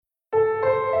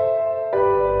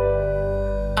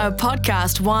A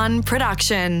Podcast One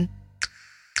production.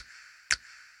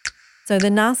 So the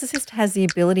narcissist has the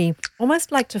ability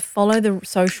almost like to follow the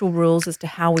social rules as to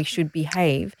how we should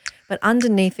behave, but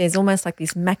underneath there's almost like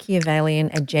this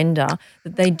Machiavellian agenda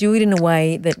that they do it in a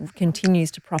way that continues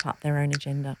to prop up their own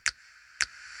agenda.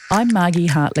 I'm Margie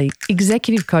Hartley,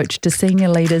 Executive Coach to senior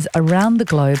leaders around the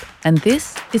globe, and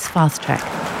this is Fast Track.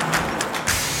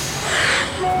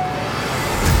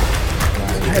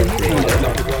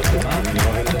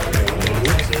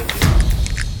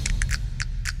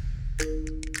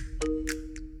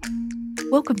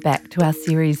 Welcome back to our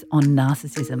series on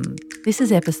narcissism. This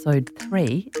is episode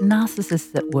 3,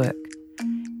 Narcissists at Work.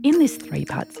 In this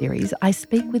 3-part series, I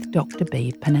speak with Dr.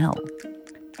 Pannell,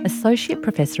 Associate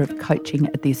Professor of Coaching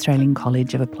at the Australian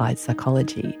College of Applied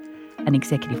Psychology, an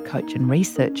executive coach and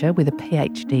researcher with a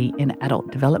PhD in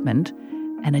adult development,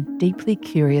 and a deeply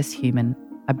curious human,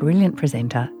 a brilliant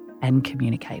presenter and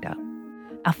communicator.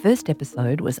 Our first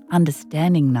episode was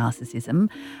Understanding Narcissism.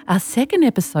 Our second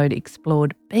episode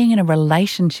explored being in a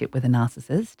relationship with a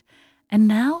narcissist. And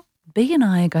now, B and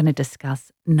I are going to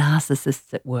discuss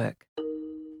narcissists at work.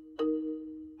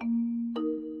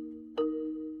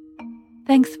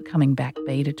 Thanks for coming back,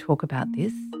 B, to talk about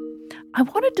this. I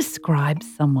want to describe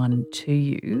someone to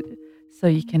you so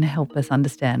you can help us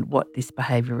understand what this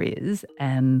behaviour is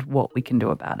and what we can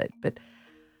do about it. But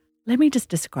let me just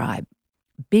describe.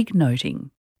 Big noting,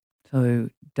 so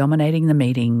dominating the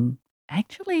meeting,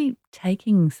 actually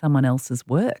taking someone else's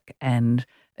work and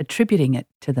attributing it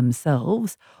to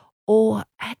themselves, or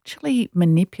actually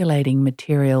manipulating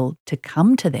material to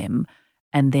come to them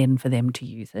and then for them to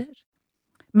use it.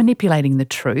 Manipulating the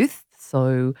truth,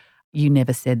 so you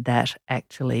never said that,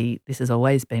 actually this has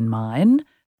always been mine.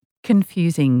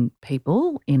 Confusing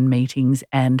people in meetings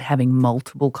and having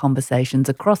multiple conversations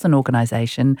across an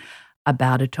organisation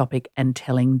about a topic and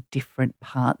telling different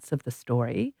parts of the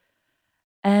story,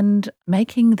 and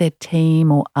making their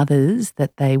team or others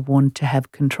that they want to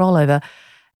have control over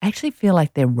actually feel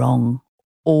like they're wrong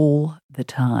all the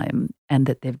time and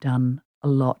that they've done a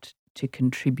lot to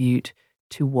contribute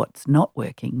to what's not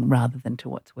working rather than to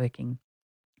what's working.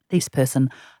 This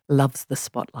person loves the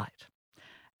spotlight.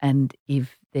 And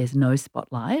if there's no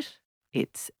spotlight,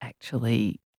 it's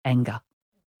actually anger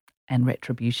and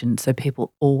retribution. So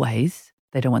people always,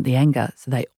 they don't want the anger, so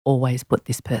they always put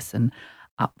this person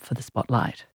up for the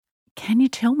spotlight. Can you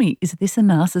tell me, is this a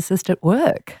narcissist at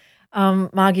work?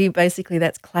 Margie, basically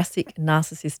that's classic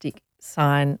narcissistic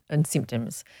sign and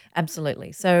symptoms.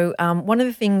 Absolutely. So one of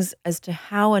the things as to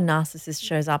how a narcissist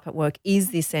shows up at work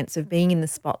is this sense of being in the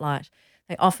spotlight.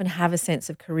 They often have a sense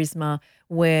of charisma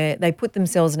where they put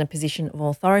themselves in a position of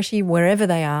authority wherever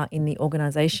they are in the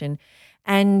organisation.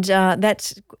 And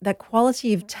that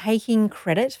quality of taking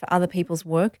credit for other people's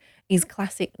work is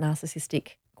classic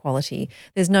narcissistic quality.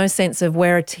 There's no sense of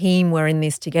we're a team, we're in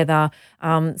this together.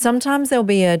 Sometimes there'll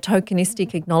be a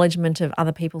tokenistic acknowledgement of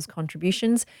other people's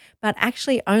contributions, but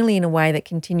actually only in a way that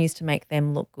continues to make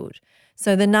them look good.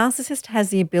 So the narcissist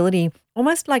has the ability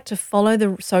almost like to follow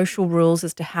the social rules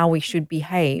as to how we should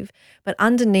behave, but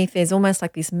underneath there's almost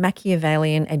like this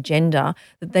Machiavellian agenda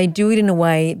that they do it in a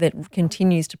way that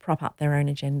continues to prop up their own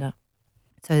agenda.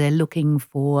 So they're looking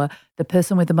for the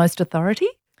person with the most authority?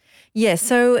 Yes,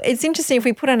 so it's interesting if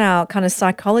we put on our kind of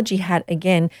psychology hat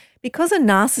again, because a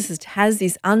narcissist has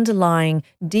this underlying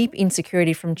deep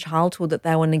insecurity from childhood that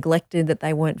they were neglected, that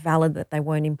they weren't valid, that they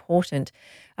weren't important,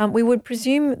 we would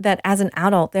presume that as an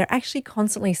adult they're actually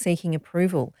constantly seeking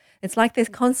approval. It's like they're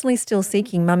constantly still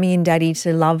seeking mummy and daddy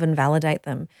to love and validate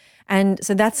them. And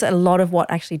so that's a lot of what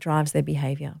actually drives their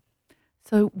behaviour.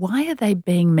 So why are they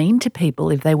being mean to people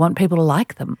if they want people to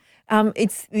like them?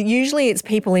 It's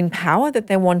people in power that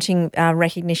they're wanting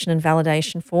recognition and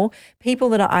validation for. People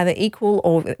that are either equal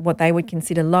or what they would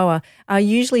consider lower are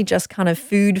usually just kind of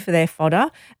food for their fodder.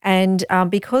 And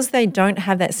because they don't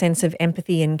have that sense of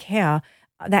empathy and care,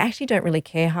 they actually don't really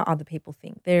care how other people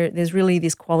think. There's really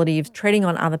this quality of treading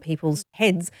on other people's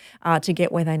heads to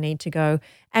get where they need to go.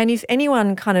 And if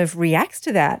anyone kind of reacts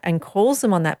to that and calls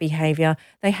them on that behaviour,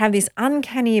 they have this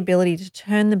uncanny ability to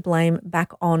turn the blame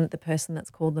back on the person that's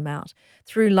called them out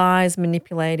through lies,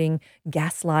 manipulating,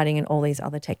 gaslighting and all these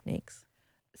other techniques.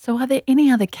 So are there any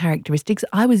other characteristics?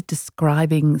 I was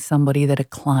describing somebody that a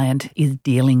client is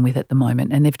dealing with at the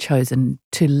moment and they've chosen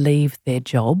to leave their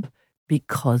job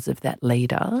because of that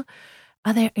leader.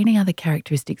 Are there any other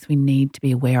characteristics we need to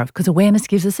be aware of? Because awareness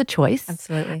gives us a choice.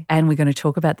 Absolutely. And we're going to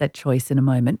talk about that choice in a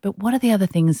moment. But what are the other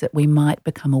things that we might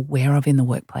become aware of in the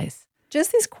workplace?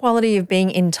 Just this quality of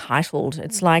being entitled.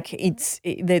 It's like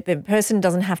the person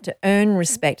doesn't have to earn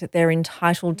respect, that they're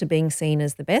entitled to being seen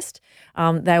as the best.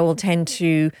 They will tend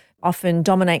to often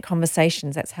dominate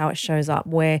conversations. That's how it shows up,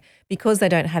 where because they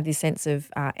don't have this sense of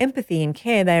empathy and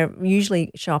care, they usually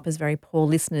show up as very poor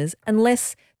listeners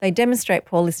unless they demonstrate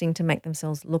poor listening to make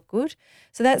themselves look good.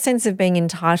 So that sense of being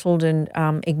entitled and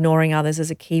ignoring others is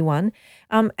a key one.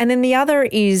 And then the other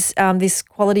is this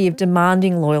quality of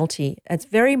demanding loyalty. It's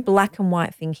very black and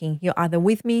white thinking. You're either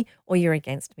with me or you're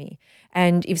against me.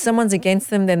 And if someone's against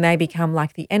them, then they become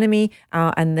like the enemy,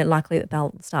 and they're likely that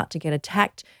they'll start to get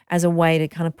attacked as a way to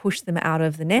kind of push them out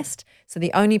of the nest. So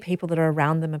the only people that are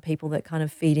around them are people that kind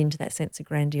of feed into that sense of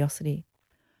grandiosity.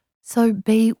 So,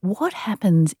 B, what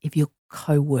happens if your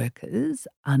co-workers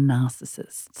are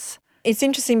narcissists? It's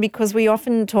interesting because we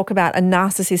often talk about a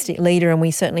narcissistic leader, and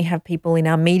we certainly have people in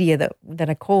our media that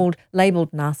are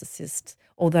labelled narcissists,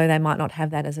 although they might not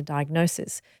have that as a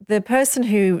diagnosis. The person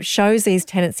who shows these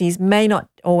tendencies may not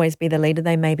always be the leader.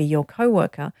 They may be your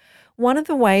co-worker. One of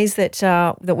the ways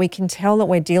that we can tell that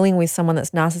we're dealing with someone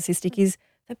that's narcissistic is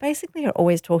they basically are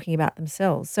always talking about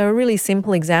themselves. So a really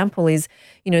simple example is,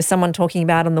 someone talking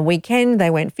about on the weekend, they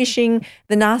went fishing,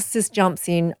 the narcissist jumps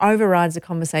in, overrides the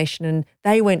conversation, and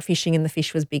they went fishing and the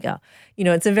fish was bigger.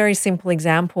 It's a very simple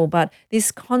example, but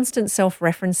this constant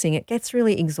self-referencing, it gets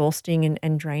really exhausting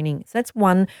and draining. So that's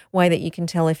one way that you can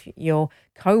tell if your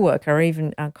co-worker or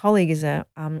even a colleague is a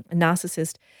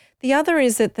narcissist. The other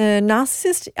is that the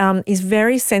narcissist is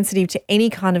very sensitive to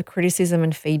any kind of criticism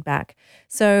and feedback.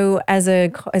 So as a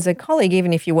colleague,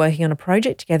 even if you're working on a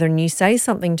project together and you say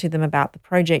something to them about the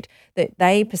project that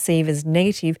they perceive as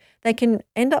negative, they can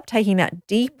end up taking that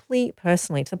deeply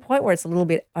personally to the point where it's a little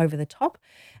bit over the top.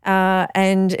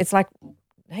 And it's like,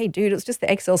 hey, dude, it's just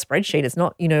the Excel spreadsheet. It's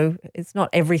not, it's not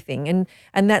everything.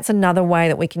 And that's another way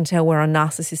that we can tell we're on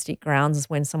narcissistic grounds, is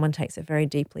when someone takes it very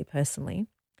deeply personally.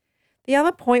 The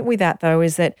other point with that, though,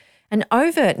 is that an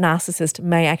overt narcissist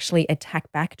may actually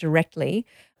attack back directly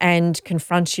and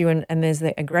confront you, and there's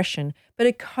the aggression. But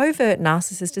a covert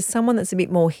narcissist is someone that's a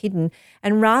bit more hidden,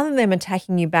 and rather than them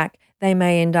attacking you back, they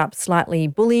may end up slightly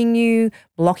bullying you,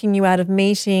 blocking you out of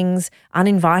meetings,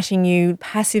 uninviting you,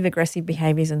 passive-aggressive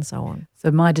behaviours and so on.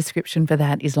 So my description for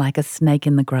that is like a snake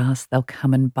in the grass. They'll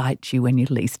come and bite you when you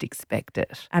least expect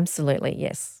it. Absolutely,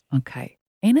 yes. Okay.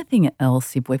 Anything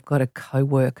else if we've got a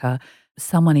co-worker,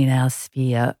 someone in our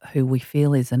sphere who we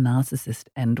feel is a narcissist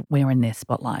and we're in their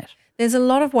spotlight? There's a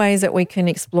lot of ways that we can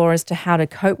explore as to how to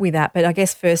cope with that. But I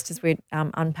guess first, as we're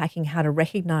unpacking how to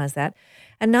recognise that,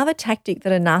 another tactic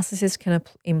that a narcissist can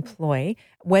employ,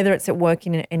 whether it's at work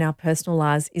in our personal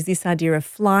lives, is this idea of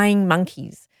flying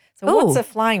monkeys. So what's a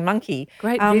flying monkey?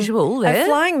 Great visual there. A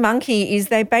flying monkey is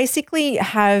they basically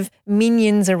have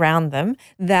minions around them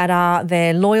that are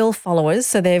their loyal followers.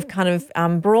 So they've kind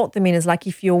of brought them in as like,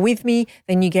 if you're with me,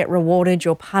 then you get rewarded.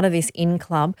 You're part of this in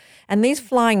club. And these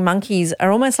flying monkeys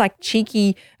are almost like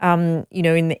cheeky,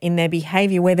 in their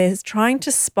behaviour, where they're trying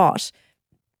to spot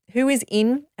who is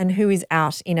in and who is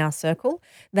out in our circle.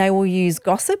 They will use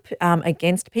gossip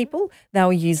against people.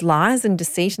 They'll use lies and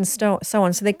deceit and so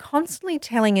on. So they're constantly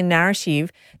telling a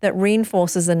narrative that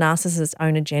reinforces the narcissist's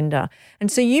own agenda. And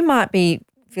so you might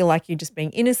feel like you're just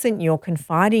being innocent, you're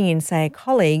confiding in, say, a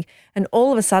colleague, and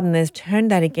all of a sudden they've turned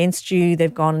that against you.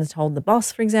 They've gone and told the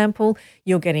boss, for example,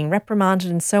 you're getting reprimanded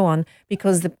and so on,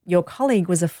 because your colleague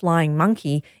was a flying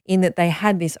monkey in that they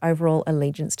had this overall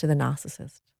allegiance to the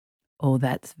narcissist. Oh,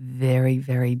 that's very,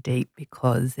 very deep,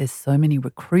 because there's so many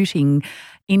recruiting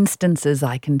instances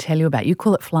I can tell you about. You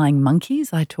call it flying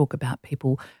monkeys. I talk about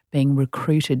people being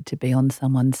recruited to be on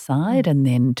someone's side and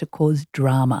then to cause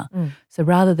drama. So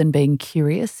rather than being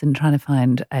curious and trying to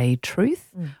find a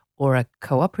truth or a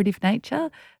cooperative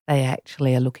nature, they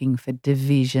actually are looking for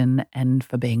division and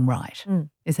for being right.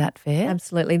 Is that fair?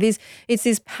 Absolutely. It's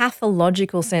this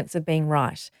pathological sense of being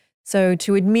right. So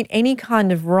to admit any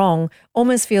kind of wrong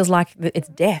almost feels like it's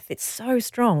death. It's so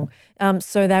strong.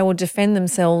 So they will defend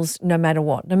themselves no matter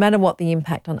what the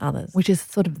impact on others. Which is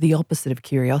sort of the opposite of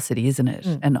curiosity, isn't it?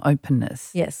 And openness.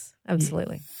 Yes,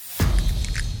 absolutely. Yeah.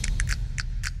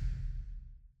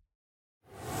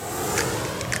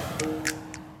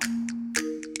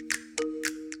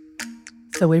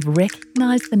 So we've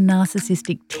recognised the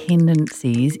narcissistic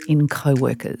tendencies in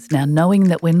co-workers. Now, knowing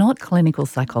that we're not clinical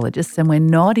psychologists and we're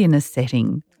not in a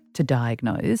setting to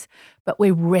diagnose, but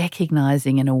we're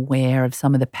recognising and aware of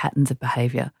some of the patterns of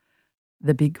behaviour.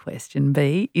 The big question,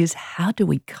 B, is how do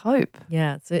we cope?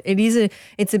 Yeah,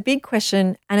 it's a big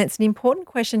question, and it's an important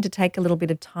question to take a little bit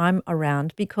of time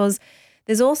around, because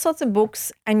There's all sorts of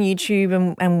books and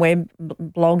YouTube and web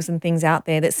blogs and things out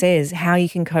there that says how you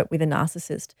can cope with a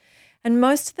narcissist. And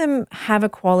most of them have a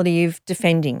quality of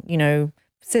defending,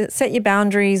 set your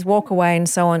boundaries, walk away and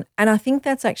so on. And I think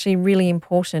that's actually really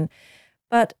important.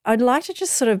 But I'd like to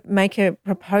just sort of make a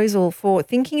proposal for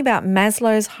thinking about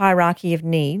Maslow's hierarchy of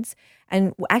needs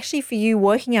and actually for you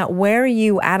working out where are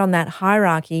you at on that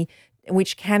hierarchy,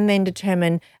 which can then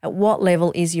determine at what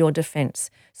level is your defense.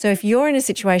 So if you're in a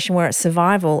situation where it's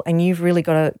survival and you've really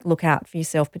got to look out for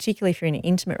yourself, particularly if you're in an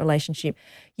intimate relationship,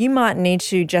 you might need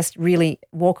to just really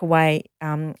walk away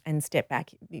and step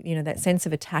back. That sense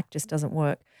of attack just doesn't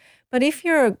work. But if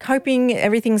you're coping,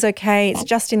 everything's okay, it's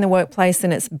just in the workplace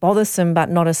and it's bothersome but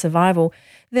not a survival,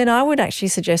 then I would actually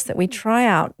suggest that we try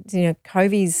out,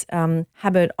 Covey's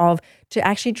habit of to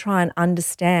actually try and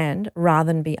understand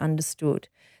rather than be understood.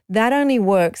 That only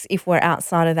works if we're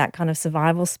outside of that kind of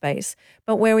survival space,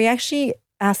 but where we actually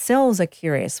ourselves are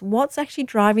curious. What's actually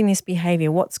driving this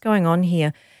behavior? What's going on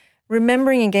here?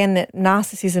 Remembering again that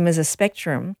narcissism is a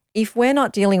spectrum. If we're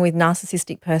not dealing with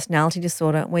narcissistic personality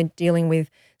disorder, we're dealing with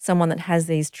someone that has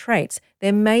these traits,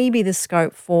 there may be the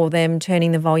scope for them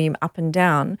turning the volume up and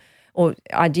down, or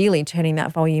ideally turning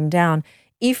that volume down,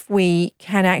 if we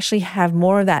can actually have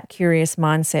more of that curious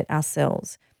mindset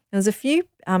ourselves. There's a few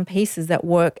pieces that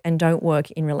work and don't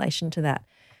work in relation to that.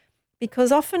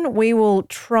 Because often we will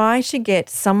try to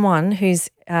get someone who's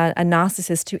a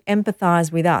narcissist to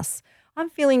empathize with us.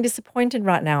 I'm feeling disappointed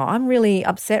right now. I'm really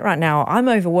upset right now. I'm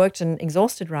overworked and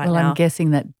exhausted right now. Well, I'm guessing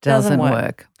that doesn't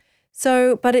work.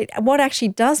 So, but what actually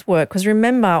does work, because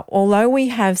remember, although we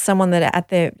have someone that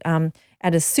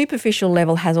at a superficial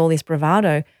level has all this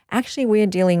bravado, actually we are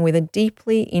dealing with a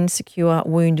deeply insecure,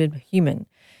 wounded human.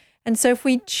 And so if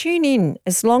we tune in,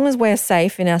 as long as we're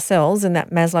safe in ourselves and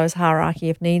that Maslow's hierarchy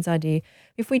of needs idea,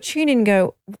 if we tune in and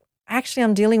go, actually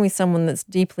I'm dealing with someone that's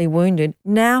deeply wounded,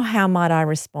 now how might I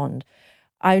respond?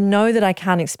 I know that I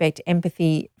can't expect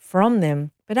empathy from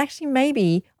them, but actually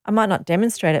maybe I might not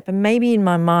demonstrate it, but maybe in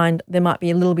my mind there might be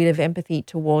a little bit of empathy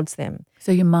towards them.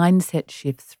 So your mindset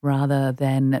shifts rather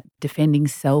than defending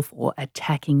self or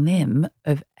attacking them,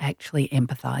 of actually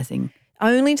empathizing.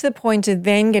 Only to the point of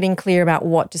then getting clear about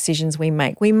what decisions we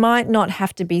make. We might not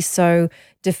have to be so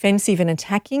defensive and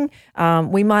attacking.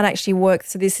 We might actually work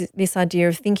through this idea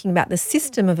of thinking about the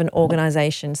system of an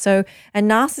organization. So a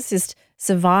narcissist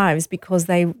survives because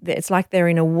it's like they're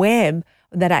in a web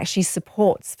that actually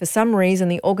supports. For some reason,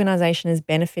 the organization is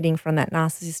benefiting from that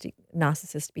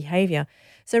narcissist behavior.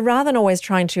 So rather than always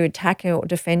trying to attack or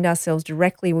defend ourselves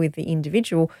directly with the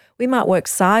individual, we might work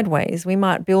sideways. We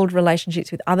might build relationships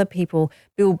with other people,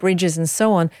 build bridges and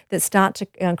so on that start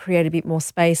to create a bit more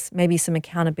space, maybe some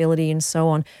accountability and so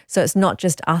on. So it's not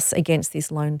just us against this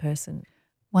lone person.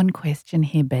 One question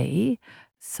here, B.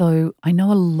 So I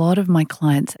know a lot of my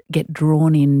clients get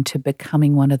drawn into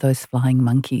becoming one of those flying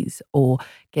monkeys, or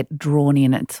get drawn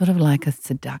in. It's sort of like a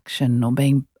seduction or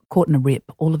being caught in a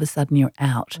rip. All of a sudden you're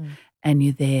out and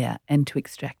you're there, and to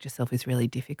extract yourself is really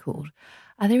difficult.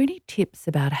 Are there any tips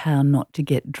about how not to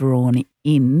get drawn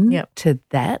in to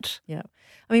that? Yeah.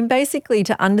 I mean, basically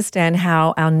to understand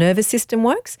how our nervous system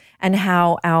works and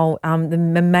how our the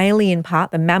mammalian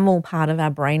part, the mammal part of our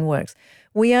brain works.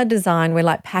 We are designed, we're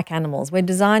like pack animals. We're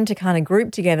designed to kind of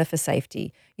group together for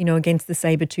safety, against the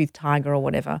saber-toothed tiger or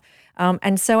whatever.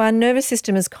 And so our nervous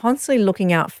system is constantly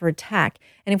looking out for attack.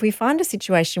 And if we find a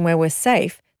situation where we're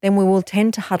safe, then we will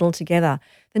tend to huddle together.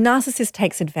 The narcissist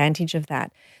takes advantage of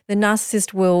that. The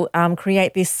narcissist will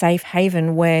create this safe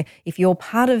haven where if you're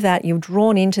part of that, you're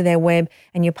drawn into their web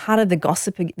and you're part of the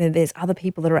gossip, there's other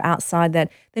people that are outside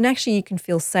that, then actually you can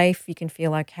feel safe, you can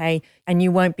feel okay, and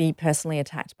you won't be personally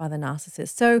attacked by the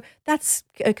narcissist. So that's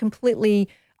a completely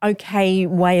okay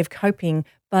way of coping,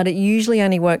 but it usually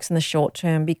only works in the short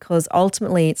term because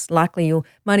ultimately it's likely you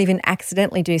might even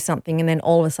accidentally do something and then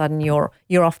all of a sudden you're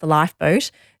off the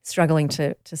lifeboat struggling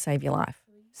to save your life.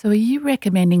 So are you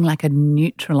recommending like a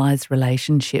neutralised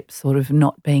relationship, sort of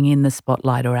not being in the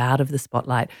spotlight or out of the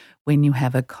spotlight when you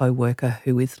have a co-worker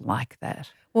who is like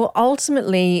that? Well,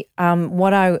 ultimately,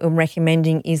 what I am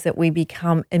recommending is that we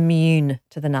become immune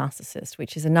to the narcissist,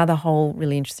 which is another whole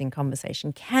really interesting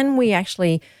conversation. Can we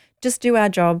actually just do our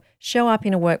job, show up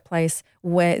in a workplace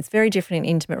where it's very different in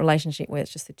an intimate relationship where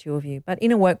it's just the two of you, but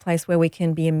in a workplace where we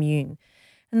can be immune?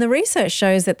 And the research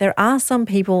shows that there are some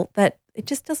people that it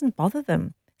just doesn't bother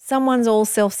them. Someone's all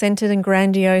self-centered and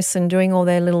grandiose and doing all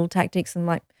their little tactics and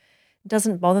it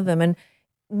doesn't bother them. And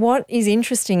what is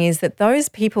interesting is that those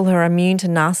people who are immune to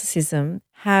narcissism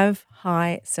have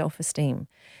high self-esteem.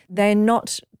 They're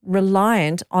not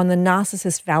reliant on the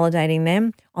narcissist validating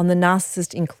them, on the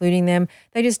narcissist including them.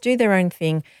 They just do their own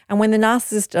thing. And when the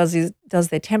narcissist does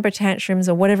their temper tantrums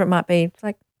or whatever it might be, it's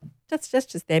like, that's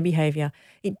just their behavior.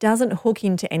 It doesn't hook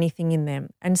into anything in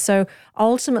them. And so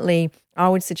ultimately, I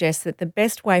would suggest that the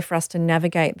best way for us to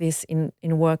navigate this in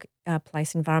a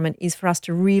workplace environment is for us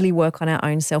to really work on our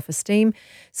own self-esteem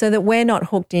so that we're not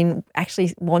hooked in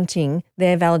actually wanting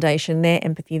their validation, their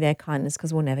empathy, their kindness,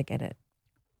 because we'll never get it.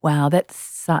 Wow, that's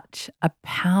such a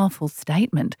powerful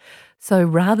statement. So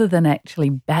rather than actually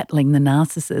battling the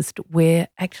narcissist, we're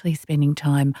actually spending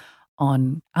time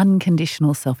on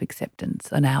unconditional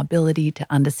self-acceptance and our ability to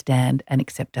understand and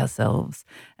accept ourselves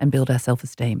and build our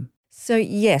self-esteem. So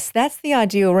yes, that's the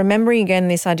ideal. Remembering again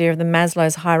this idea of the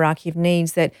Maslow's hierarchy of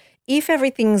needs, that if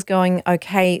everything's going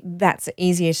okay, that's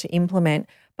easier to implement.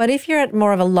 But if you're at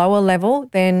more of a lower level,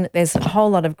 then there's a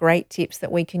whole lot of great tips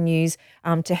that we can use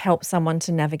to help someone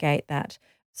to navigate that.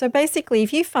 So basically,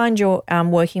 if you find you're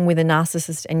working with a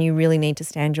narcissist and you really need to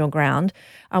stand your ground,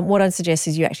 what I'd suggest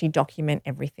is you actually document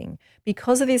everything.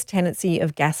 Because of this tendency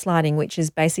of gaslighting, which is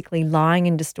basically lying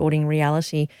and distorting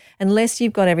reality, unless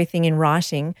you've got everything in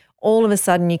writing, all of a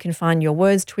sudden you can find your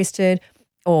words twisted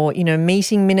or,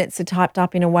 meeting minutes are typed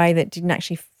up in a way that didn't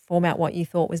actually form out what you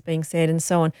thought was being said and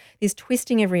so on. This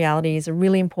twisting of reality is a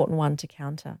really important one to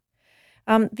counter.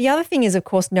 The other thing is, of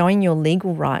course, knowing your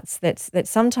legal rights. That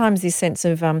sometimes this sense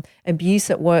of abuse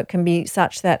at work can be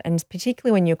such that, and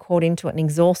particularly when you're caught into it and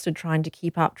exhausted trying to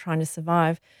keep up, trying to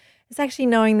survive, it's actually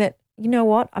knowing that, you know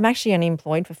what, I'm actually only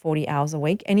employed for 40 hours a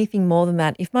week. Anything more than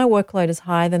that, if my workload is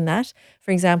higher than that,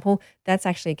 for example, that's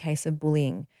actually a case of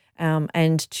bullying.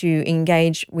 And to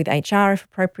engage with HR if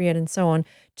appropriate and so on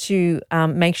to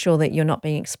make sure that you're not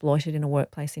being exploited in a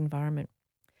workplace environment.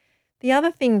 The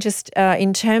other thing, just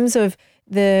in terms of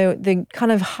the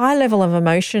kind of high level of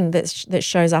emotion that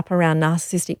shows up around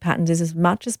narcissistic patterns, is as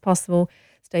much as possible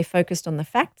stay focused on the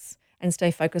facts and stay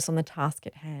focused on the task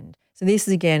at hand. So this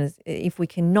is, again, if we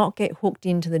cannot get hooked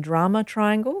into the drama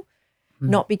triangle,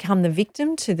 not become the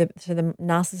victim to the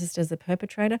narcissist as the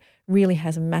perpetrator, really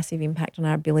has a massive impact on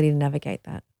our ability to navigate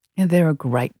that. Yeah, there are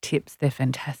great tips. They're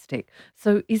fantastic.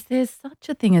 So is there such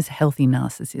a thing as healthy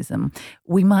narcissism?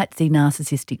 We might see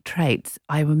narcissistic traits.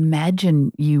 I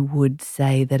imagine you would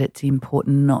say that it's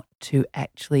important not to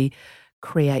actually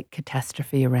create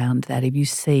catastrophe around that if you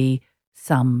see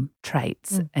some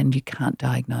traits and you can't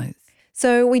diagnose.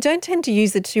 So we don't tend to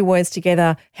use the two words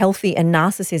together, healthy and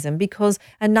narcissism, because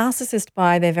a narcissist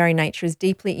by their very nature is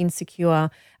deeply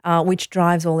insecure, which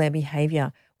drives all their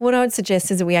behaviour. What I would suggest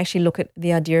is that we actually look at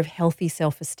the idea of healthy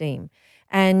self-esteem,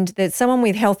 and that someone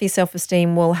with healthy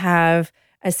self-esteem will have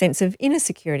a sense of inner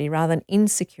security rather than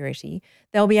insecurity.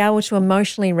 They'll be able to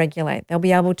emotionally regulate. They'll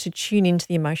be able to tune into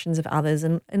the emotions of others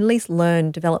and at least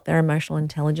develop their emotional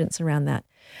intelligence around that.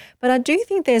 But I do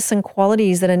think there's some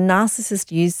qualities that a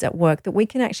narcissist uses at work that we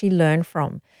can actually learn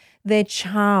from. Their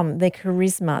charm, their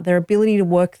charisma, their ability to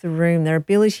work the room, their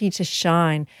ability to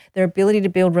shine, their ability to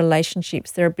build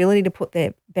relationships, their ability to put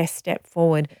their best step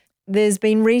forward. There's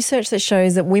been research that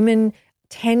shows that women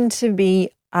tend to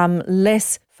be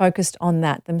less focused on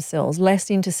that themselves, less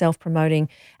into self-promoting,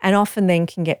 and often then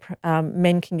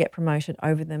men can get promoted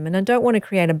over them. And I don't want to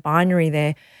create a binary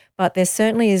there, but there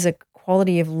certainly is a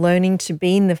quality of learning to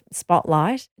be in the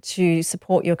spotlight to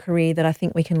support your career that I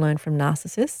think we can learn from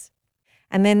narcissists.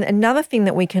 And then another thing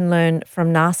that we can learn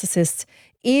from narcissists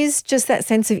is just that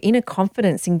sense of inner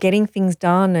confidence in getting things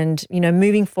done and,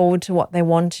 moving forward to what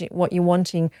you're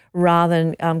wanting,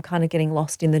 rather than kind of getting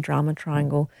lost in the drama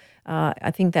triangle.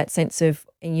 I think that sense of,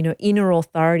 inner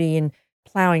authority and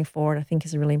ploughing forward, I think,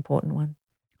 is a really important one.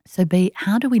 So B,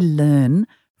 how do we learn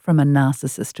from a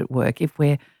narcissist at work? If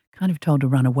we're kind of told to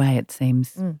run away, it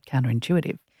seems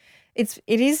counterintuitive. It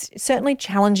is certainly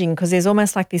challenging because there's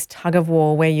almost like this tug of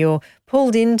war where you're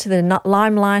pulled into the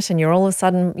limelight and you're all of a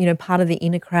sudden, part of the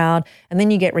inner crowd, and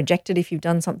then you get rejected if you've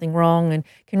done something wrong, and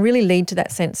can really lead to that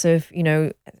sense of,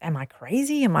 am I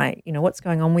crazy? Am I, what's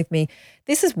going on with me?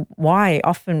 This is why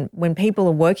often when people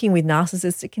are working with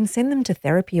narcissists, it can send them to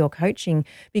therapy or coaching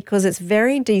because it's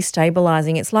very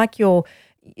destabilizing. It's like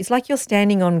you're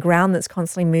standing on ground that's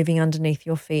constantly moving underneath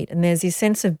your feet, and there's this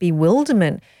sense of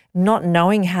bewilderment, not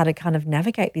knowing how to kind of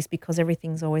navigate this because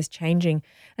everything's always changing.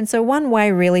 And so one way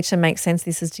really to make sense of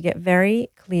this is to get very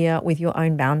clear with your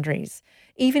own boundaries,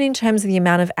 even in terms of the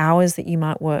amount of hours that you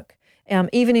might work,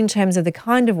 even in terms of the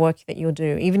kind of work that you'll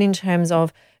do, even in terms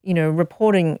of,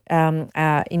 reporting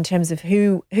in terms of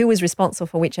who is responsible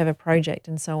for whichever project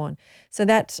and so on. So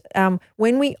that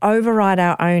when we override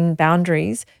our own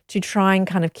boundaries to try and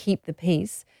kind of keep the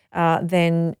peace,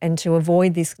 then and to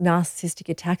avoid this narcissistic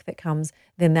attack that comes,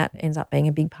 then that ends up being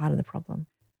a big part of the problem.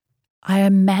 I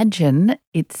imagine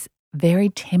it's very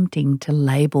tempting to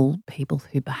label people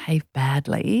who behave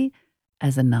badly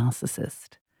as a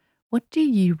narcissist. What do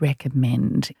you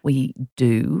recommend we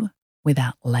do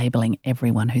without labeling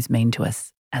everyone who's mean to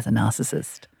us as a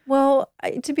narcissist? Well,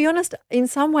 to be honest, in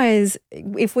some ways,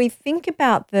 if we think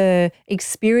about the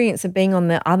experience of being on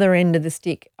the other end of the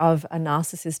stick of a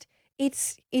narcissist,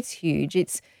 it's huge.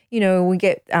 It's, we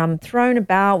get thrown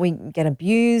about, we get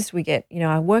abused, we get,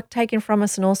 our work taken from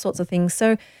us and all sorts of things.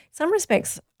 So in some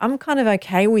respects, I'm kind of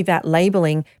okay with that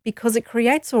labeling because it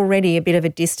creates already a bit of a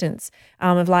distance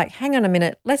of like, hang on a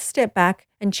minute, let's step back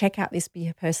and check out this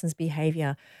person's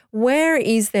behaviour. Where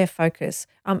is their focus?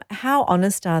 How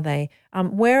honest are they?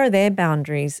 Where are their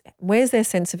boundaries? Where's their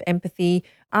sense of empathy?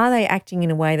 Are they acting in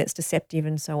a way that's deceptive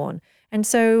and so on? And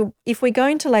so if we're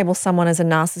going to label someone as a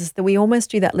narcissist, that we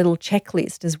almost do that little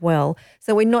checklist as well.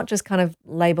 So we're not just kind of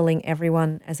labeling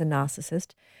everyone as a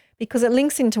narcissist, because it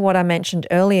links into what I mentioned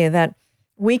earlier, that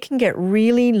we can get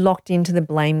really locked into the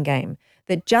blame game,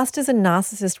 that just as a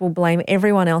narcissist will blame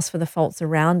everyone else for the faults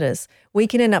around us, we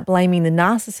can end up blaming the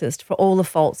narcissist for all the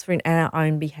faults in our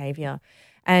own behaviour.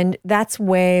 And that's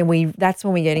when we're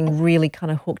getting really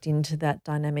kind of hooked into that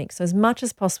dynamic. So as much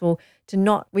as possible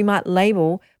we might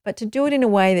label, but to do it in a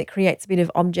way that creates a bit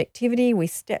of objectivity. We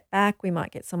step back, we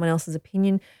might get someone else's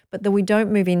opinion, but that we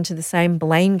don't move into the same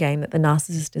blame game that the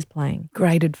narcissist is playing.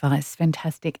 Great advice.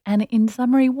 Fantastic. And in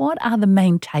summary, what are the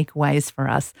main takeaways for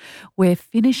us? We're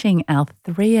finishing our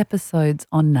 3 episodes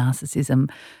on narcissism,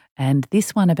 and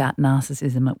this one about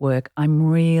narcissism at work. I'm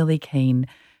really keen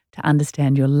to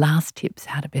understand your last tips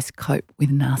how to best cope with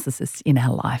narcissists in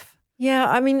our life. Yeah,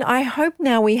 I mean, I hope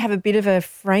now we have a bit of a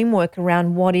framework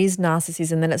around what is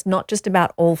narcissism, that it's not just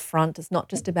about all front, it's not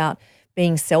just about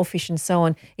being selfish and so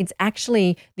on. It's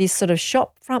actually this sort of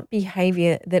shop front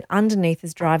behaviour that underneath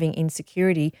is driving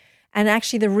insecurity. And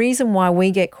actually the reason why we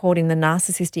get caught in the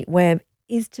narcissistic web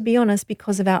is, to be honest,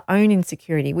 because of our own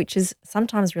insecurity, which is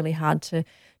sometimes really hard to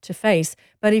face.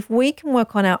 But if we can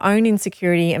work on our own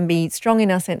insecurity and be strong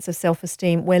in our sense of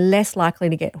self-esteem, we're less likely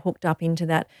to get hooked up into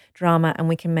that drama, and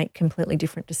we can make completely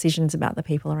different decisions about the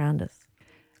people around us.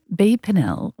 B.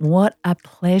 Pannell, what a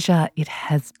pleasure it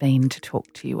has been to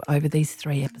talk to you over these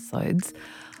 3 episodes.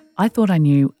 I thought I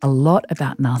knew a lot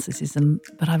about narcissism,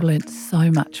 but I've learnt so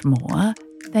much more.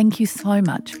 Thank you so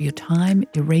much for your time,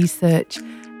 your research,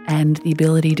 and the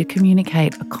ability to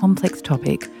communicate a complex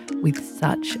topic with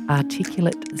such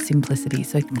articulate simplicity.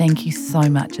 So thank you so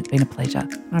much. It's been a pleasure.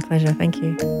 My pleasure. Thank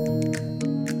you.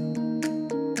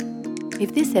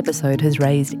 If this episode has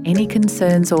raised any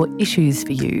concerns or issues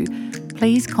for you,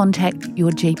 please contact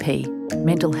your GP,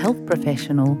 mental health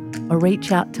professional, or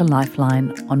reach out to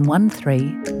Lifeline on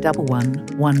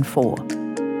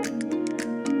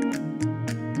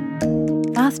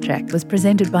 131114. Fast Track was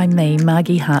presented by me,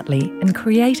 Margie Hartley, and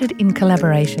created in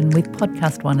collaboration with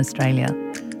Podcast One Australia.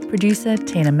 Producer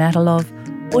Tina Matalov,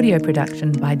 audio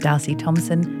production by Darcy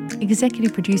Thompson,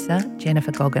 executive producer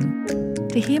Jennifer Goggin.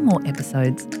 To hear more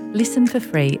episodes, listen for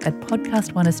free at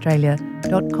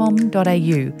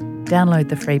podcastoneaustralia.com.au, download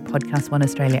the free Podcast One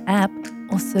Australia app,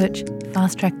 or search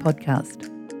Fast Track Podcast.